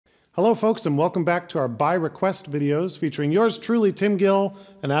Hello folks, and welcome back to our by request videos featuring yours truly, Tim Gill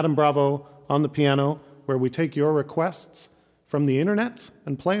and Adam Bravo on the piano, where we take your requests from the internet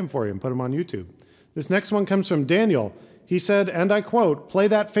and play them for you and put them on YouTube. This next one comes from Daniel. He said, and I quote, "Play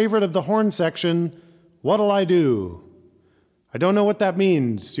that favorite of the horn section, What'll I Do?" I don't know what that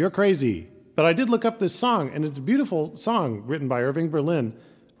means. You're crazy. But I did look up this song, and it's a beautiful song written by Irving Berlin.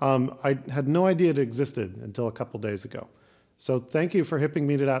 I had no idea it existed until a couple days ago. So thank you for hipping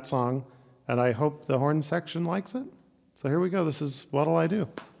me to that song, and I hope the horn section likes it. So here we go. This is What'll I Do?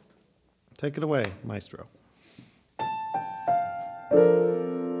 Take it away, maestro.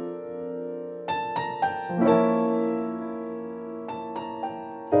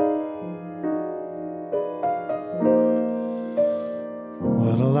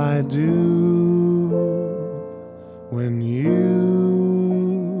 What'll I do when you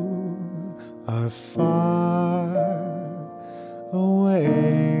are far away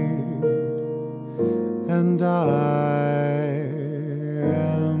and I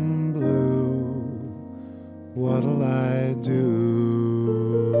am blue? What'll I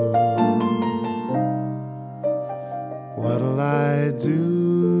do? What'll I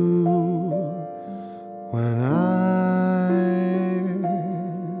do when I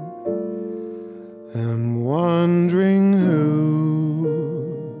am wondering who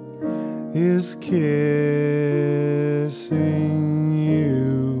is kissing you?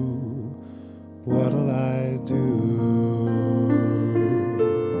 What'll I do?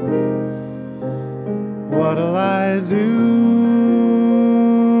 What'll I do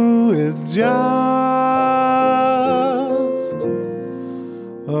with just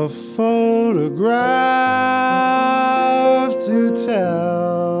a photograph to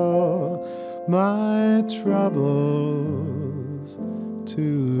tell my troubles to?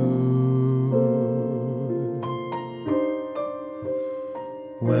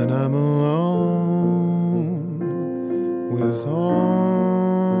 When I'm alone with only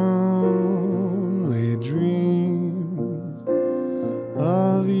dreams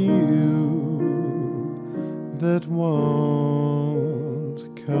of you that won't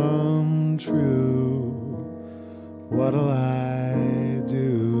come true, what'll I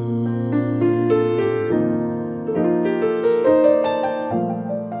do?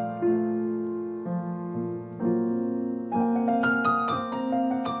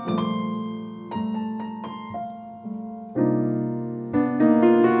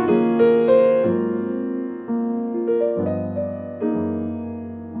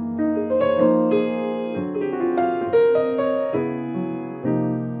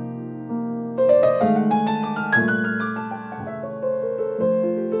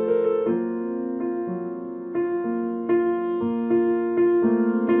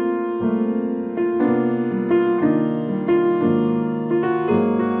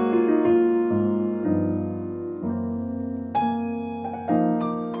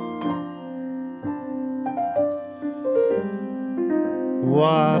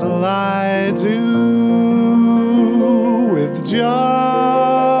 What'll I do with just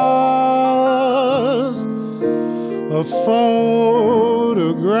a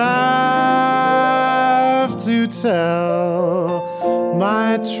photograph to tell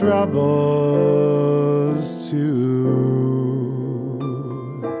my troubles to?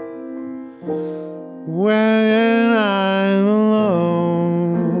 When I'm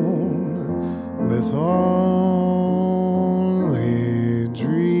alone with only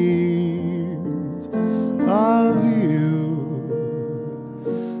dreams of you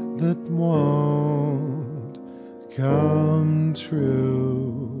that won't come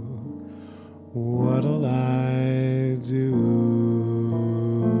true, what'll I do?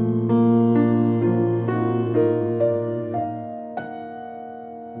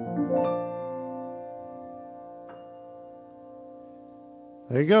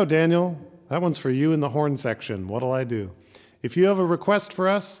 There you go, Daniel. That one's for you in the horn section. What'll I do? If you have a request for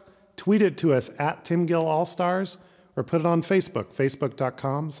us, tweet it to us at Tim Gill All Stars or put it on Facebook,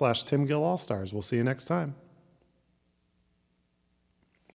 facebook.com/Tim Gill All Stars. We'll see you next time.